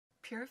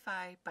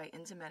Purify by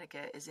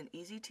Enzymedica is an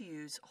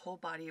easy-to-use,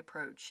 whole-body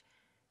approach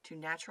to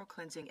natural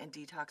cleansing and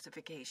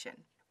detoxification,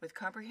 with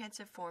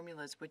comprehensive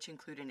formulas which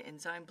include an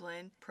enzyme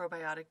blend,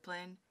 probiotic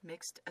blend,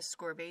 mixed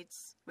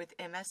ascorbates with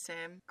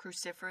MSM,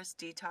 Cruciferous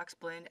detox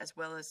blend, as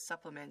well as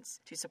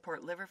supplements to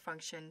support liver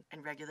function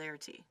and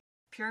regularity.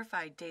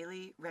 Purify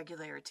Daily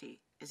Regularity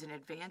is an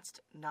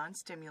advanced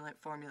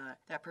non-stimulant formula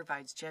that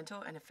provides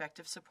gentle and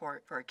effective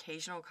support for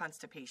occasional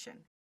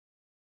constipation.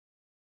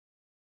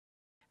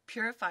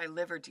 Purify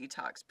Liver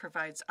Detox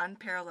provides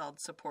unparalleled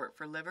support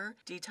for liver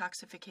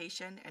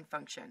detoxification and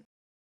function.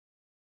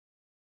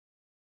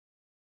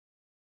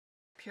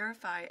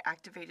 Purify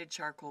Activated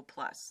Charcoal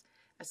Plus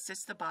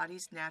assists the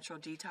body's natural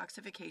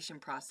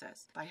detoxification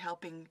process by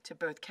helping to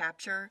both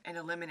capture and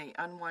eliminate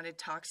unwanted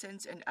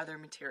toxins and other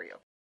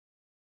material.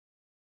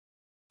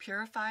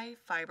 Purify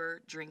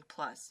Fiber Drink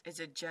Plus is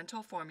a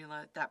gentle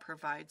formula that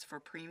provides for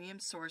premium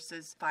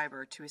sources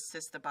fiber to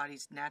assist the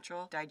body's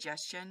natural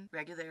digestion,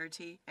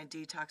 regularity, and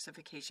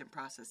detoxification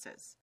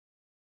processes.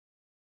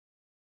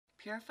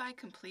 Purify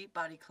Complete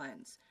Body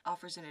Cleanse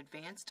offers an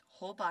advanced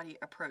whole-body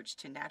approach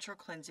to natural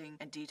cleansing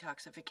and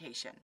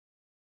detoxification.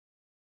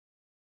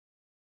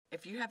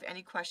 If you have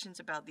any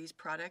questions about these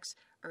products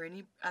or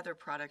any other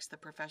products the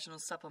Professional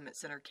Supplement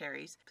Center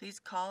carries, please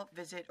call,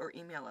 visit, or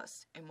email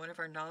us, and one of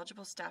our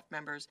knowledgeable staff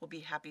members will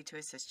be happy to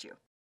assist you.